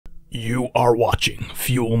You are watching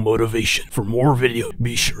Fuel Motivation. For more video,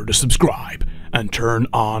 be sure to subscribe and turn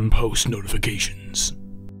on post notifications.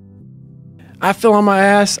 I fell on my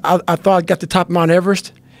ass. I thought I got to the top of Mount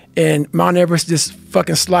Everest, and Mount Everest just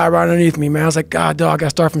fucking slide right underneath me, man. I was like, God, dog, I gotta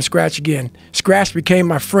start from scratch again. Scratch became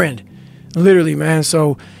my friend, literally, man.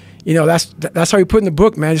 So, you know, that's how you put in the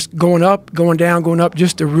book, man. Just going up, going down, going up.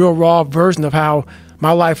 Just the real raw version of how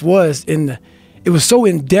my life was. It was so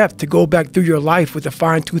in depth to go back through your life with a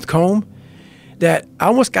fine-tooth comb that I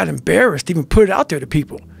almost got embarrassed to even put it out there to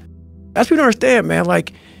people. That's what you don't understand, man.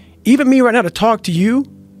 Like, even me right now to talk to you,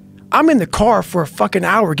 I'm in the car for a fucking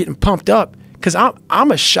hour getting pumped up because I'm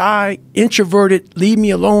a shy, introverted, leave me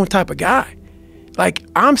alone type of guy. Like,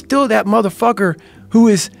 I'm still that motherfucker who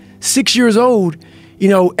is 6 years old, you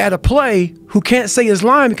know, at a play who can't say his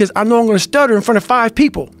line because I know I'm going to stutter in front of 5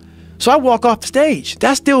 people. So I walk off the stage.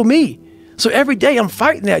 That's still me. So every day I'm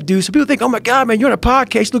fighting that dude. So people think, oh my God, man, you're on a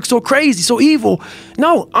podcast, you look so crazy, so evil.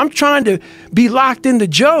 No, I'm trying to be locked into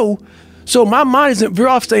Joe. So my mind isn't very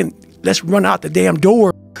often saying, let's run out the damn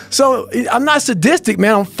door. So I'm not sadistic,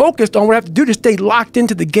 man. I'm focused on what I have to do to stay locked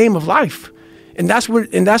into the game of life. And that's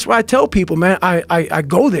what I tell people, man, I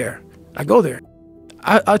go there. I go there.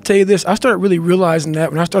 I'll tell you this, I started really realizing that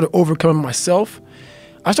when I started overcoming myself,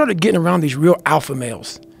 I started getting around these real alpha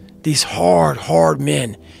males, these hard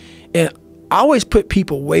men. And I always put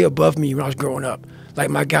people way above me when I was growing up. Like,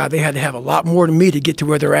 my God, they had to have a lot more than me to get to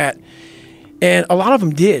where they're at. And a lot of them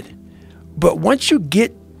did. But once you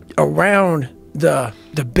get around the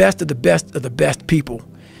best of the best of the best people,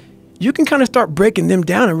 you can kind of start breaking them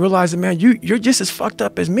down and realizing, man, you're just as fucked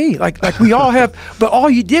up as me. Like we all have, but all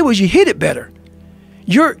you did was you hit it better.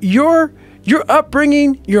 Your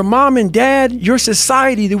upbringing, your mom and dad, your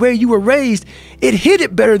society, the way you were raised, it hit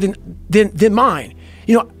it better than mine.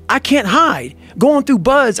 You know, I can't hide. Going through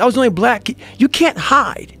buds, I was the only black kid. You can't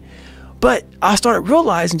hide. But I started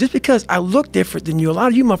realizing just because I look different than you, a lot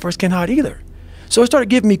of you motherfuckers can't hide either. So it started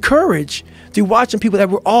giving me courage through watching people that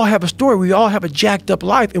we all have a story. We all have a jacked up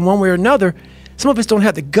life in one way or another. Some of us don't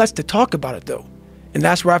have the guts to talk about it though. And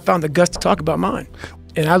that's where I found the guts to talk about mine.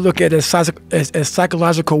 And I look at it as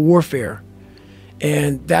psychological warfare.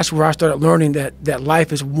 And that's where I started learning that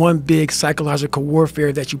life is one big psychological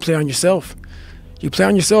warfare that you play on yourself. You play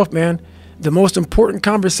on yourself, man. The most important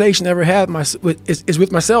conversation I ever had is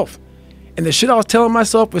with myself. And the shit I was telling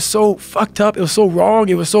myself was so fucked up. It was so wrong.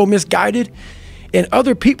 It was so misguided. And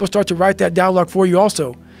other people start to write that dialogue for you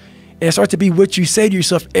also. And it starts to be what you say to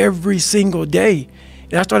yourself every single day.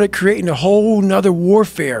 And I started creating a whole nother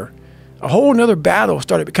warfare. A whole nother battle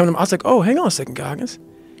started becoming. I was like, oh, hang on a second, Goggins.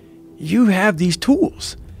 You have these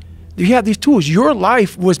tools. You have these tools. Your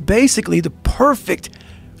life was basically the perfect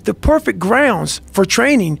grounds for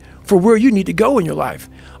training for where you need to go in your life.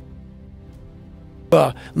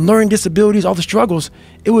 Learning disabilities, all the struggles,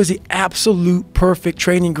 it was the absolute perfect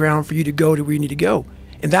training ground for you to go to where you need to go.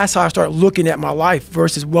 And that's how I started looking at my life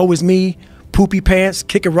versus woe is me, poopy pants,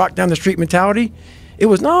 kick a rock down the street mentality. It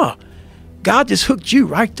was, nah, God just hooked you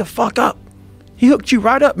right the fuck up. He hooked you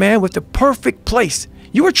right up, man, with the perfect place.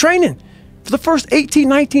 You were training for the first 18,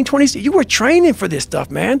 19, 20, you were training for this stuff,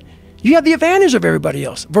 man. You have the advantage of everybody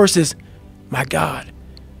else versus, my God,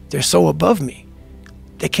 they're so above me.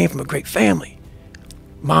 They came from a great family.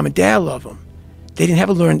 Mom and dad love them. They didn't have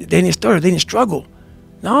to learn, they didn't stutter, they didn't struggle.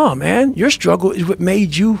 No, man, your struggle is what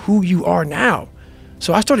made you who you are now.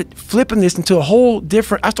 So I started flipping this into a whole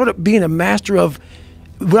different, I started being a master of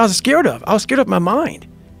what I was scared of. I was scared of my mind.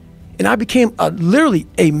 And I became literally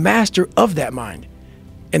a master of that mind.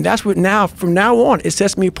 And that's what now, from now on, it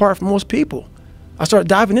sets me apart from most people. I started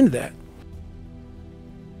diving into that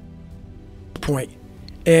point.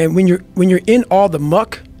 And when you're in all the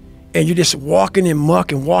muck and you're just walking in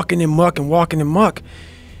muck and walking in muck and walking in muck,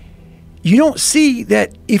 you don't see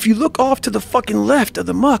that if you look off to the fucking left of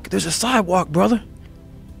the muck, there's a sidewalk, brother.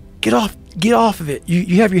 Get off of it.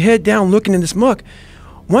 You have your head down looking in this muck.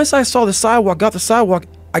 Once I saw the sidewalk, got the sidewalk,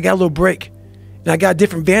 I got a little break. And I got a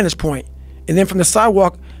different vantage point. And then from the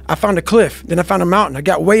sidewalk, I found a cliff. Then I found a mountain. I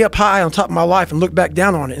got way up high on top of my life and looked back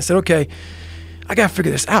down on it and said, okay, I got to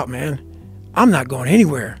figure this out, man. I'm not going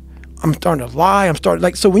anywhere. I'm starting to lie.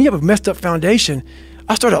 So when you have a messed up foundation,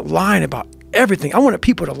 I started lying about everything. I wanted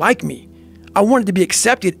people to like me. I wanted to be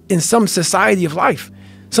accepted in some society of life,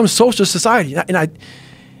 some social society. And I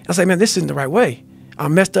was like, man, this isn't the right way.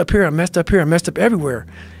 I'm messed up here. I'm messed up here. I'm messed up everywhere.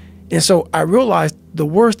 And so I realized the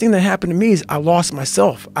worst thing that happened to me is I lost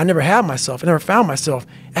myself. I never had myself. I never found myself.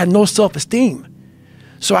 I had no self-esteem.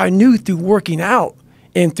 So I knew through working out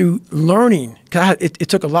and through learning, because it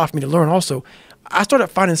took a lot for me to learn also, I started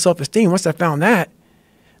finding self-esteem. Once I found that,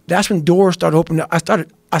 that's when doors started opening up.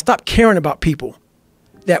 I stopped caring about people,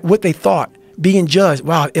 that what they thought, being judged.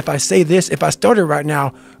 Wow, if I say this, if I started right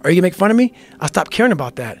now, are you gonna make fun of me? I stopped caring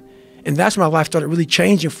about that. And that's when my life started really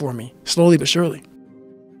changing for me, slowly but surely.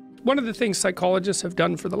 One of the things psychologists have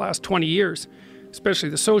done for the last 20 years, especially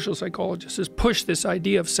the social psychologists, is push this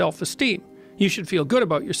idea of self-esteem. You should feel good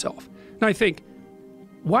about yourself. And I think,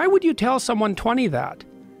 why would you tell someone 20 that?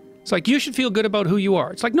 It's like, you should feel good about who you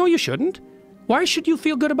are. It's like, no, you shouldn't. Why should you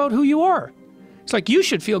feel good about who you are? It's like, you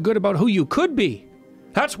should feel good about who you could be.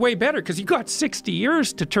 That's way better, because you got 60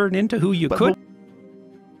 years to turn into who you could.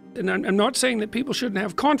 And I'm not saying that people shouldn't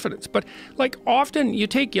have confidence, but like often you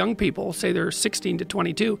take young people, say they're 16 to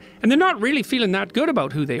 22, and they're not really feeling that good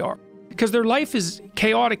about who they are, because their life is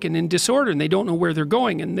chaotic and in disorder, and they don't know where they're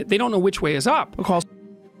going, and they don't know which way is up.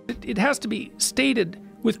 It has to be stated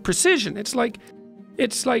with precision. It's like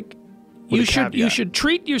you should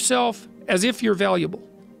treat yourself as if you're valuable,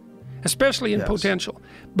 especially in potential.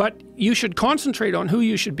 But you should concentrate on who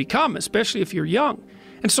you should become, especially if you're young.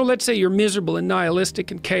 And so let's say you're miserable and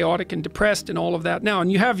nihilistic and chaotic and depressed and all of that now,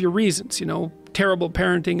 and you have your reasons, you know, terrible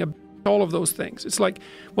parenting, all of those things. It's like,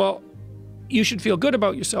 well, you should feel good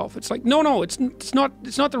about yourself. It's like, no, it's not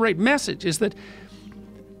the right message. Is that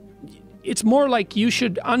it's more like you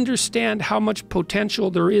should understand how much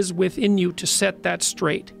potential there is within you to set that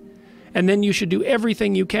straight. And then you should do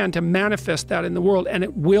everything you can to manifest that in the world, and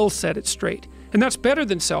it will set it straight. And that's better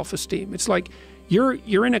than self-esteem. It's like,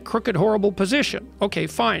 you're in a crooked, horrible position. Okay,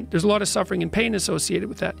 fine. There's a lot of suffering and pain associated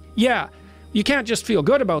with that. Yeah, you can't just feel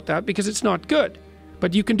good about that because it's not good.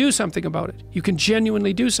 But you can do something about it. You can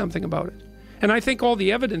genuinely do something about it. And I think all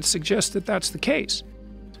the evidence suggests that that's the case.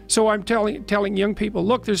 So I'm telling young people,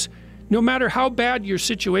 look, no matter how bad your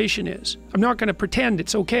situation is, I'm not going to pretend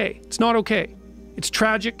it's okay. It's not okay. It's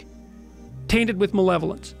tragic, tainted with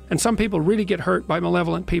malevolence. And some people really get hurt by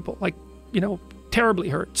malevolent people, like, you know, terribly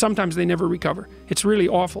hurt. Sometimes they never recover. It's really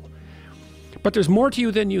awful. But there's more to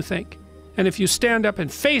you than you think. And if you stand up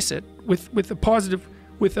and face it with a positive,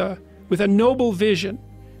 with a noble vision,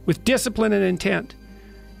 with discipline and intent,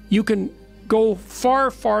 you can go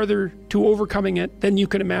far farther to overcoming it than you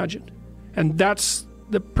can imagine. And that's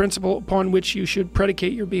the principle upon which you should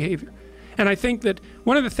predicate your behavior. And I think that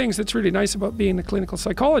one of the things that's really nice about being a clinical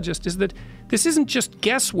psychologist is that this isn't just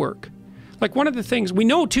guesswork. Like, one of the things, we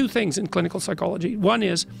know two things in clinical psychology. One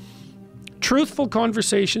is truthful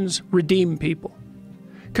conversations redeem people.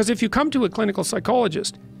 Because if you come to a clinical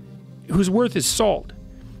psychologist whose worth is salt,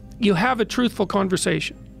 you have a truthful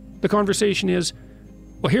conversation. The conversation is,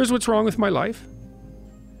 well, here's what's wrong with my life,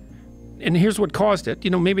 and here's what caused it. You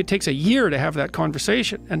know, maybe it takes a year to have that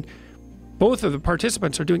conversation, and both of the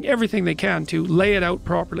participants are doing everything they can to lay it out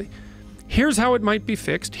properly. Here's how it might be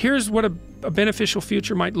fixed. Here's what a beneficial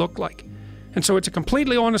future might look like. And so it's a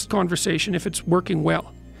completely honest conversation if it's working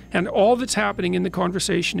well. And all that's happening in the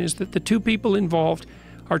conversation is that the two people involved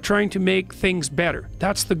are trying to make things better.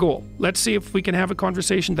 That's the goal. Let's see if we can have a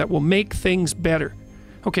conversation that will make things better.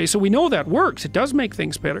 Okay, so we know that works. It does make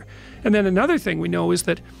things better. And then another thing we know is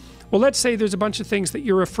that, well, let's say there's a bunch of things that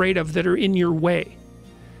you're afraid of that are in your way.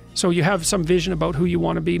 So you have some vision about who you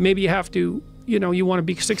want to be. Maybe you have to, you know, you want to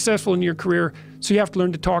be successful in your career, so you have to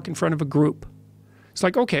learn to talk in front of a group. It's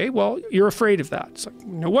like, okay, well, you're afraid of that. It's like,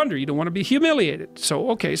 no wonder you don't want to be humiliated.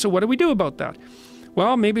 So, okay, so what do we do about that?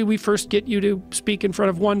 Well, maybe we first get you to speak in front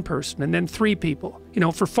of one person, and then 3 people, you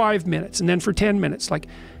know, for 5 minutes, and then for 10 minutes. Like,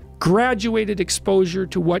 graduated exposure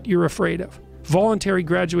to what you're afraid of. Voluntary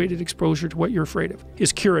graduated exposure to what you're afraid of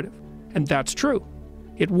is curative. And that's true.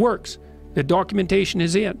 It works. The documentation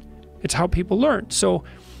is in. It's how people learn. So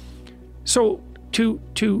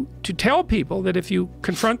to tell people that if you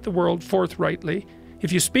confront the world forthrightly,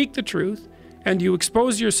 if you speak the truth, and you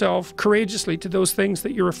expose yourself courageously to those things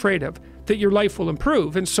that you're afraid of, that your life will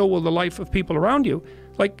improve, and so will the life of people around you.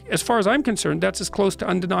 Like, as far as I'm concerned, that's as close to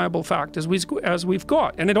undeniable fact as we've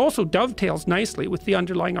got. And it also dovetails nicely with the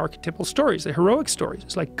underlying archetypal stories, the heroic stories.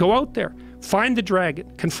 It's like, go out there, find the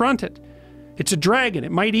dragon, confront it. It's a dragon,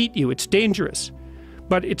 it might eat you, it's dangerous.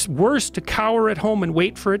 But it's worse to cower at home and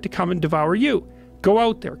wait for it to come and devour you. Go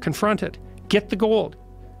out there, confront it, get the gold,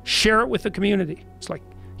 share it with the community. It's like,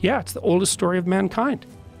 yeah, it's the oldest story of mankind.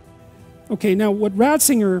 Okay, now what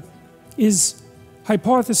Ratzinger is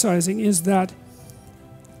hypothesizing is that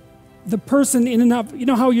the person in and of, you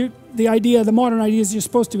know how the idea, the modern idea is you're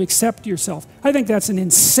supposed to accept yourself. I think that's an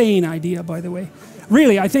insane idea, by the way.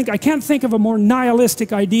 Really, I can't think of a more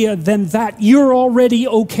nihilistic idea than that you're already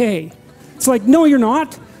okay. It's like, no, you're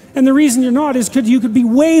not. And the reason you're not is because you could be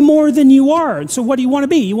way more than you are. And so what do you want to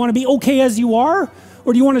be? You want to be okay as you are?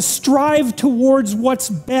 Or do you want to strive towards what's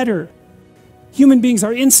better? human beings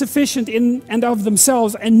are insufficient in and of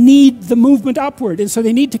themselves and need the movement upward. And so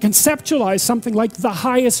they need to conceptualize something like the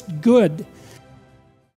highest good